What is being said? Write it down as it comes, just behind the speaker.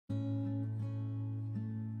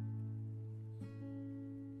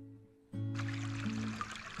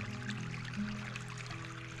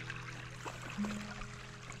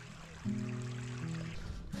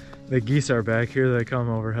The geese are back. Here they come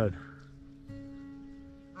overhead.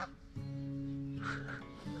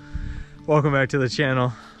 Welcome back to the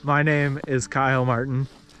channel. My name is Kyle Martin,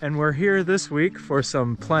 and we're here this week for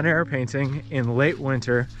some plein air painting in late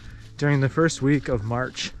winter during the first week of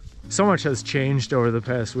March. So much has changed over the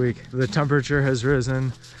past week. The temperature has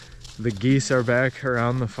risen, the geese are back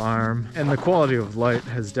around the farm, and the quality of light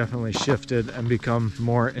has definitely shifted and become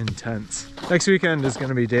more intense. Next weekend is going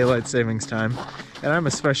to be daylight savings time, and I'm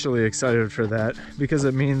especially excited for that because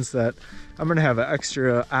it means that I'm going to have an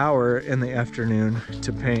extra hour in the afternoon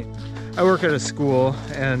to paint. I work at a school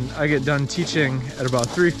and I get done teaching at about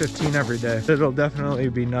 3:15 every day. It'll definitely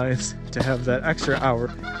be nice to have that extra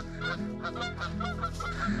hour.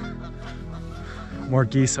 More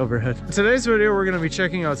geese overhead. In today's video, we're going to be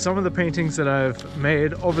checking out some of the paintings that I've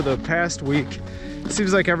made over the past week. It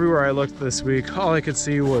seems like everywhere I looked this week, all I could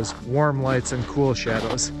see was warm lights and cool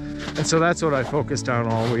shadows. And so that's what I focused on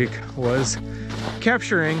all week, was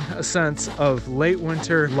capturing a sense of late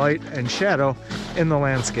winter light and shadow in the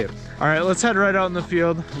landscape. All right, let's head right out in the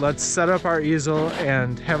field. Let's set up our easel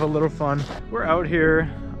and have a little fun. We're out here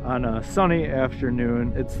on a sunny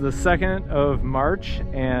afternoon. It's the 2nd of March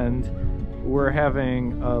and we're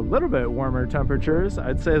having a little bit warmer temperatures.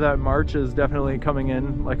 I'd say that March is definitely coming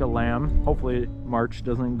in like a lamb. Hopefully March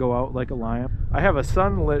doesn't go out like a lion. I have a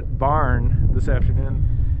sunlit barn this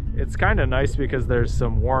afternoon. It's kind of nice because there's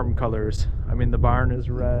some warm colors. I mean, the barn is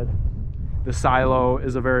red. The silo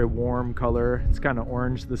is a very warm color. It's kind of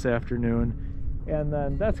orange this afternoon. And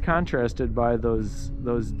then that's contrasted by those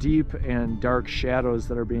deep and dark shadows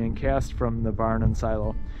that are being cast from the barn and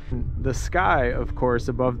silo. The sky, of course,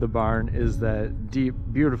 above the barn is that deep,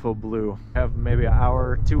 beautiful blue. I have maybe an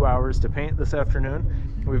hour, 2 hours to paint this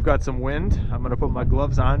afternoon. We've got some wind. I'm gonna put my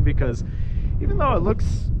gloves on because even though it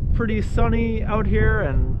looks pretty sunny out here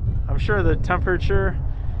and I'm sure the temperature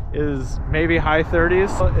is maybe high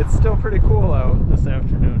 30s, it's still pretty cool out this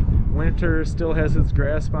afternoon. Winter still has its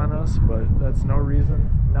grasp on us, but that's no reason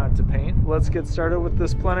not to paint. Let's get started with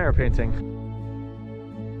this plein air painting.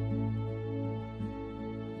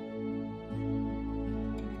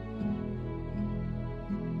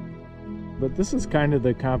 But this is kind of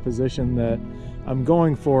the composition that I'm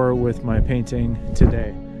going for with my painting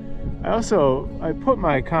today. I put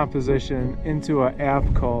my composition into an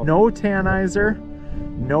app called Notanizer.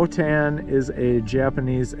 Notan is a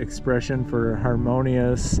Japanese expression for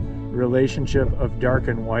harmonious relationship of dark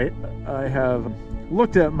and white. I have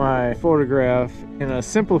looked at my photograph in a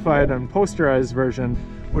simplified and posterized version,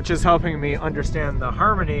 which is helping me understand the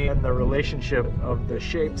harmony and the relationship of the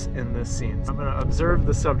shapes in this scene. I'm going to observe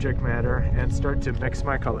the subject matter and start to mix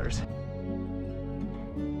my colors.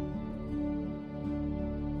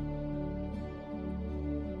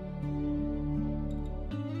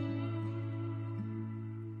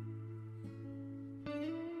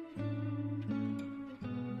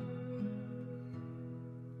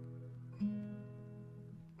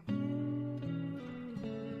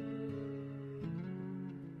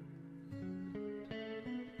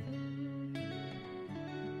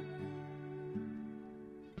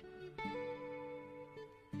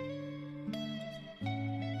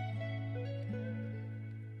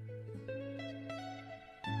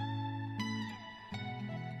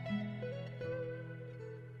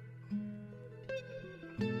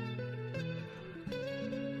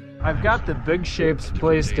 I've got the big shapes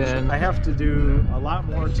placed in. I have to do a lot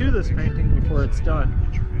more to this painting before it's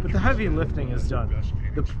done, but the heavy lifting is done.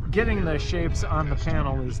 Getting the shapes on the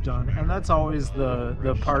panel is done, and that's always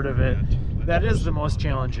the part of it that is the most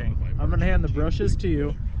challenging. I'm going to hand the brushes to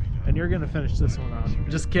you, and you're going to finish this one off.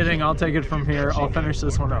 Just kidding, I'll take it from here. I'll finish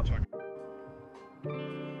this one up.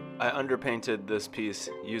 I underpainted this piece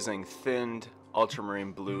using thinned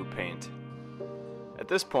ultramarine blue paint. At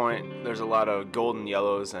this point, there's a lot of golden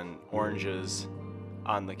yellows and oranges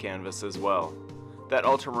on the canvas as well. That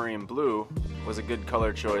ultramarine blue was a good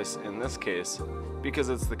color choice in this case because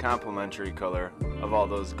it's the complementary color of all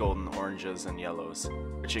those golden oranges and yellows,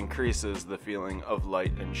 which increases the feeling of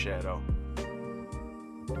light and shadow.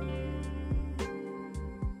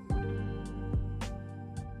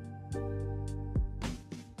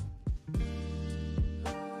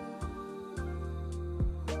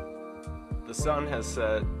 The sun has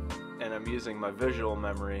set, and I'm using my visual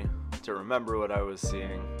memory to remember what I was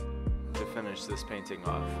seeing to finish this painting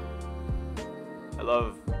off. I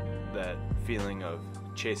love that feeling of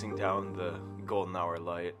chasing down the golden hour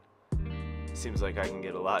light. It seems like I can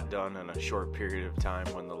get a lot done in a short period of time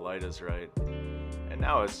when the light is right. And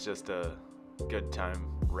now it's just a good time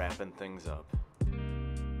wrapping things up.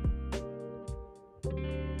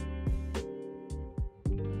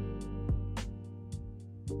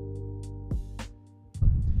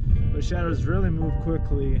 The shadows really move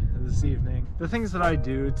quickly this evening. The things that I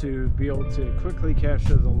do to be able to quickly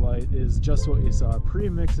capture the light is just what you saw,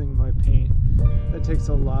 pre-mixing my paint. That takes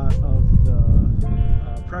a lot of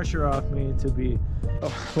the pressure off me to be,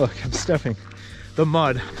 oh look, I'm stepping. The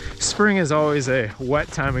mud. Spring is always a wet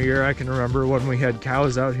time of year. I can remember when we had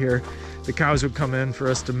cows out here, the cows would come in for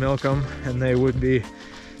us to milk them and they would be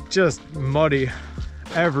just muddy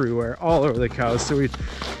everywhere, all over the cows. So we'd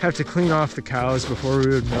have to clean off the cows before we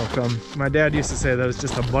would milk them. My dad used to say that it's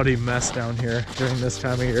just a muddy mess down here during this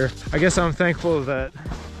time of year. I guess I'm thankful that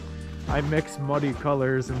I mix muddy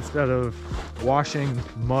colors instead of washing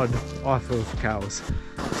mud off of cows.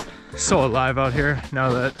 So alive out here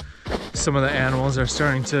now that some of the animals are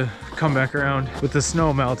starting to come back around. With the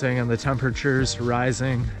snow melting and the temperatures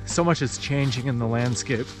rising, so much is changing in the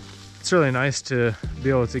landscape. It's really nice to be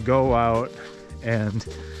able to go out and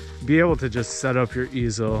be able to just set up your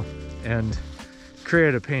easel and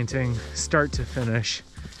create a painting start to finish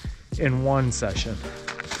in one session.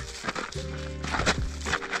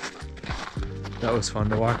 That was fun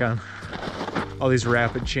to walk on. All these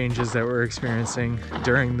rapid changes that we're experiencing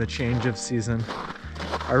during the change of season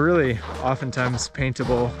are really oftentimes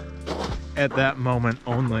paintable at that moment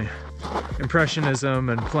only. Impressionism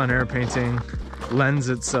and plein air painting lends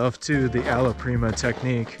itself to the alla prima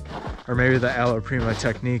technique, or maybe the alla prima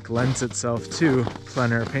technique lends itself to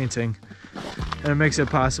plein air painting, and it makes it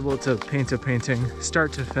possible to paint a painting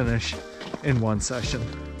start to finish in one session.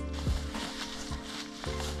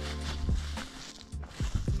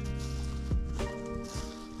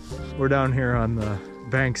 We're down here on the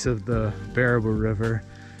banks of the Baraboo River.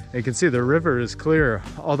 You can see the river is clear.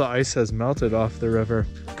 All the ice has melted off the river.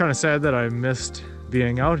 Kind of sad that I missed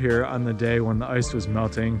being out here on the day when the ice was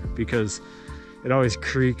melting, because it always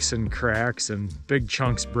creaks and cracks and big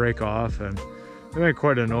chunks break off and they make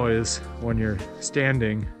quite a noise when you're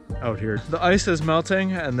standing out here. The ice is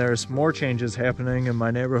melting and there's more changes happening in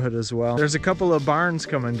my neighborhood as well. There's a couple of barns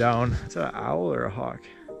coming down. It's an owl or a hawk?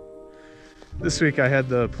 This week I had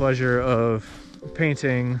the pleasure of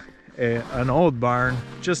painting an old barn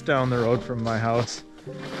just down the road from my house,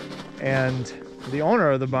 and the owner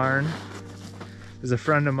of the barn is a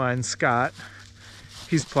friend of mine, Scott.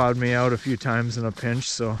 He's plowed me out a few times in a pinch,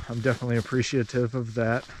 so I'm definitely appreciative of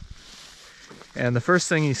that. And the first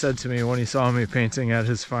thing he said to me when he saw me painting at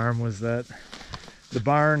his farm was that the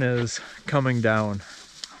barn is coming down.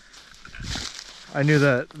 I knew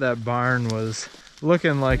that that barn was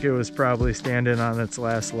looking like it was probably standing on its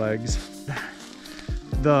last legs.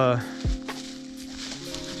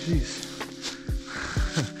 Jeez.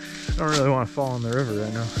 I don't really want to fall in the river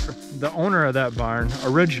right now. The owner of that barn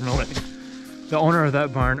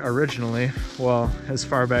originally, well, as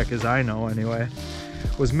far back as I know anyway,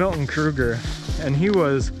 was Milton Kruger, and he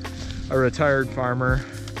was a retired farmer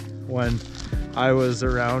when I was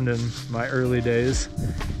around in my early days,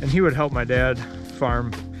 and he would help my dad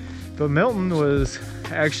farm. But Milton was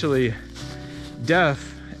actually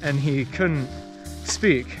deaf and he couldn't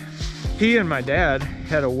speak. He and my dad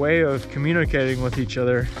had a way of communicating with each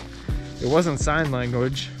other. It wasn't sign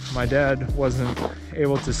language. My dad wasn't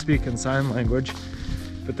able to speak in sign language,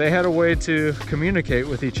 but they had a way to communicate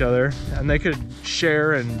with each other, and they could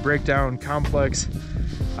share and break down complex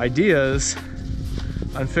ideas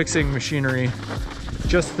on fixing machinery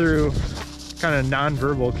just through kind of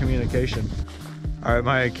non-verbal communication. All right,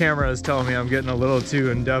 my camera is telling me I'm getting a little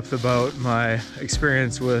too in-depth about my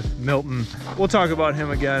experience with Milton. We'll talk about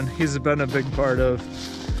him again. He's been a big part of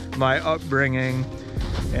my upbringing,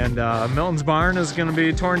 and Milton's barn is gonna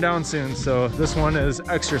be torn down soon, so this one is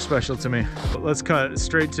extra special to me. But let's cut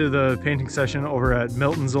straight to the painting session over at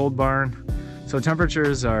Milton's old barn. So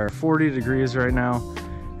temperatures are 40 degrees right now.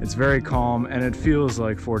 It's very calm and it feels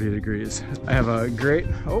like 40 degrees. I have a great,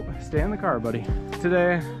 oh, stay in the car, buddy.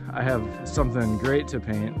 Today, I have something great to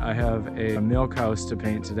paint. I have a milk house to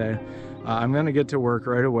paint today. I'm gonna get to work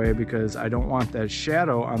right away because I don't want that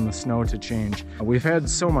shadow on the snow to change. We've had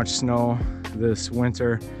so much snow this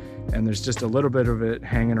winter and there's just a little bit of it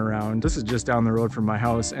hanging around. This is just down the road from my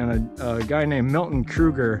house, and a guy named Milton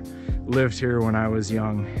Kruger lived here when I was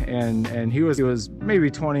young, and he was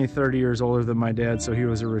maybe 20-30 years older than my dad, so he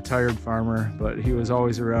was a retired farmer, but he was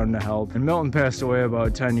always around to help. And Milton passed away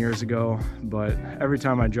about 10 years ago, but every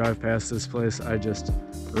time I drive past this place I just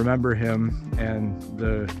remember him and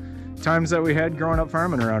the times that we had growing up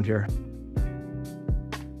farming around here.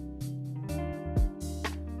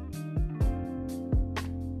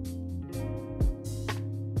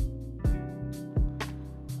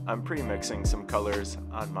 I'm pre-mixing some colors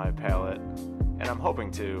on my palette, and I'm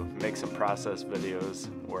hoping to make some process videos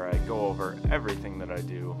where I go over everything that I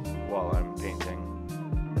do while I'm painting.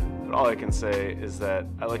 But all I can say is that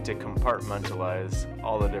I like to compartmentalize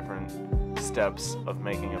all the different steps of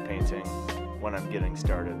making a painting when I'm getting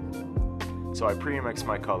started. So I pre-mix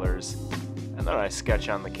my colors, and then I sketch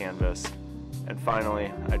on the canvas, and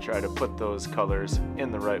finally I try to put those colors in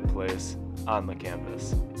the right place on the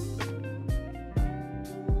canvas.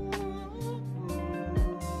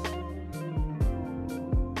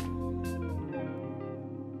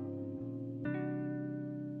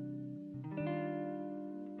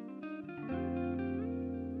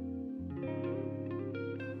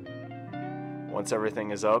 Once everything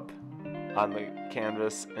is up on the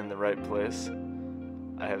canvas in the right place,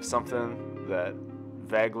 I have something that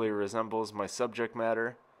vaguely resembles my subject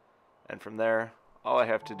matter, and from there, all I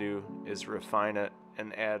have to do is refine it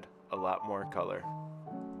and add a lot more color.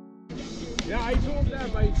 Yeah, I told him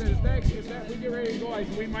that, but he said, if that we get ready to go, I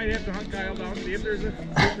said, we might have to hunt Kyle down, see if there's a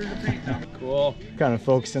paint down. Cool. Kind of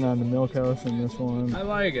focusing on the milk house in this one. I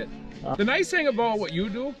like it. The nice thing about what you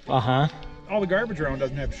do, all the garbage around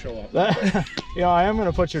doesn't have to show up. Yeah, I am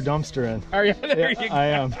gonna put your dumpster in. Are you? There Yeah, you go. I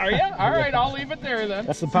am. Are you? All right, I'll leave it there then.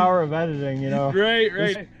 That's the power of editing, you know.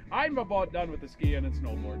 Right. I'm about done with the skiing and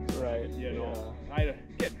snowboarding. Right. You know,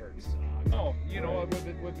 it hurts. No, you know,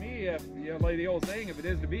 with me, you know, like the old saying, if it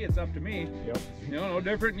is to be, it's up to me. Yep. You know, no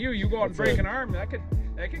different than you. You go out and break an arm, that could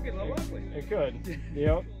get a little ugly. It could.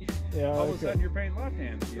 Yep. Yeah. All of a sudden, you're painting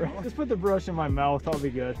left-handed. You know? Just put the brush in my mouth. I'll be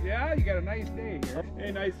good. Yeah, you got a nice day here.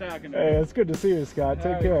 Hey, nice talking to you. Hey, it's good to see you, Scott.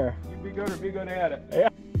 Take care. You be good or be good at it. Yeah.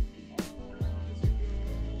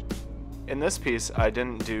 In this piece, I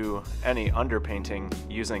didn't do any underpainting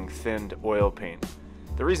using thinned oil paint.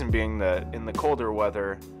 The reason being that in the colder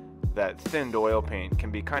weather, that thinned oil paint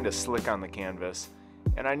can be kind of slick on the canvas,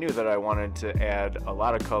 and I knew that I wanted to add a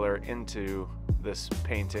lot of color into this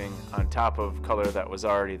painting on top of color that was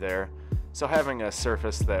already there, so having a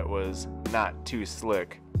surface that was not too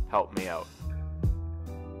slick helped me out.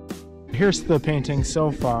 Here's the painting so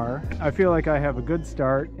far. I feel like I have a good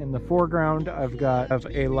start. In the foreground, I've got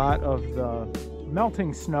a lot of the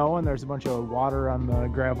melting snow, and there's a bunch of water on the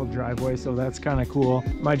gravel driveway, so that's kind of cool.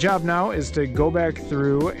 My job now is to go back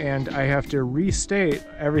through, and I have to restate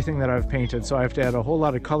everything that I've painted. So I have to add a whole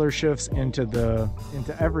lot of color shifts into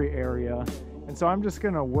every area. And so I'm just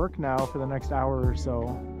gonna work now for the next hour or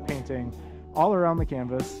so painting all around the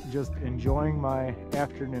canvas, just enjoying my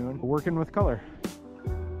afternoon working with color.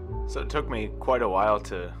 So it took me quite a while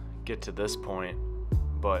to get to this point,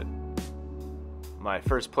 but my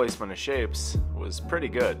first placement of shapes was pretty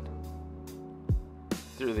good.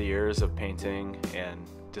 Through the years of painting and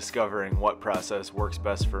discovering what process works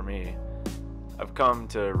best for me, I've come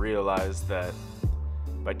to realize that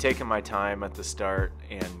by taking my time at the start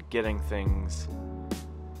and getting things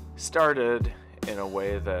started in a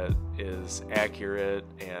way that is accurate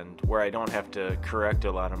and where I don't have to correct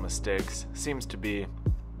a lot of mistakes seems to be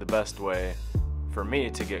the best way for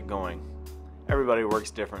me to get going. Everybody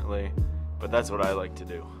works differently, but that's what I like to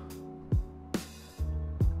do.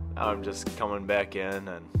 Now I'm just coming back in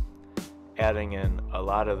and adding in a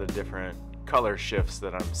lot of the different color shifts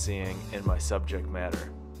that I'm seeing in my subject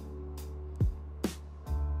matter.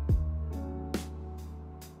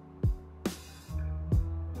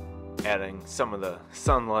 Adding some of the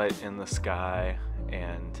sunlight in the sky,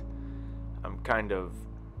 and I'm kind of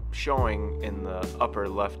showing in the upper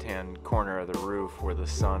left-hand corner of the roof where the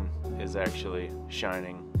sun is actually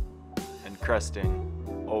shining and cresting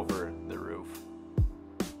over the roof.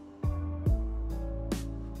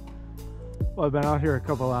 Well, I've been out here a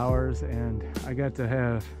couple hours, and I got to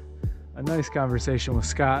have a nice conversation with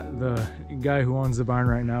Scott, the guy who owns the barn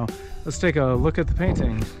right now. Let's take a look at the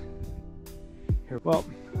painting. Here. Well,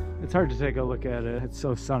 it's hard to take a look at it. It's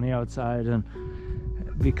so sunny outside, and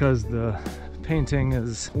because the painting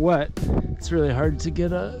is wet, it's really hard to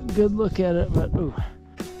get a good look at it, but ooh,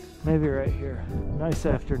 maybe right here. Nice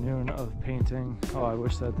afternoon of painting. Oh, I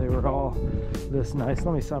wish that they were all this nice.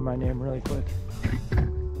 Let me sign my name really quick.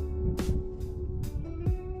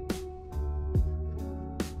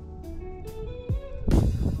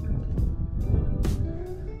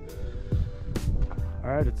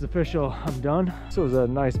 Alright, it's official. I'm done. This was a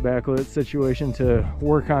nice backlit situation to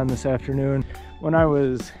work on this afternoon. When I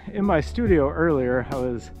was in my studio earlier, I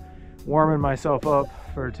was warming myself up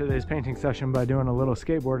for today's painting session by doing a little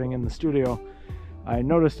skateboarding in the studio. I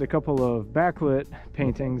noticed a couple of backlit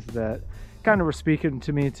paintings that kind of were speaking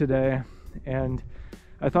to me today, and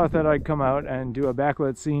I thought that I'd come out and do a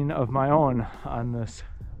backlit scene of my own on this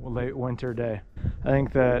late winter day. I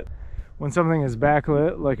think that when something is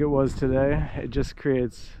backlit like it was today, it just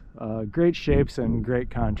creates great shapes and great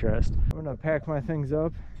contrast. I'm gonna pack my things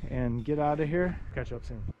up and get out of here. Catch up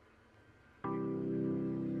soon.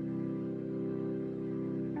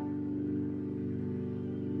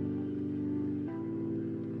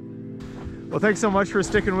 Well, thanks so much for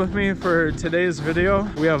sticking with me for today's video.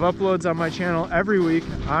 We have uploads on my channel every week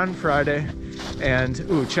on Friday. And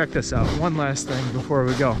ooh, check this out. One last thing before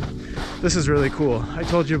we go. This is really cool. I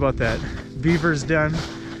told you about that beaver's den,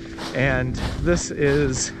 and this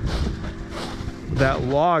is that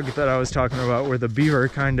log that I was talking about where the beaver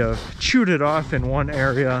kind of chewed it off in one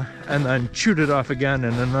area and then chewed it off again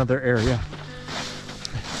in another area.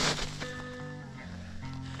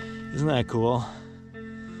 Isn't that cool?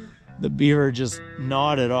 The beaver just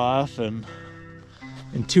gnawed it off and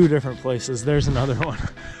in two different places. There's another one.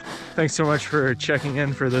 Thanks so much for checking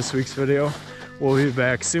in for this week's video. We'll be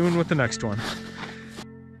back soon with the next one.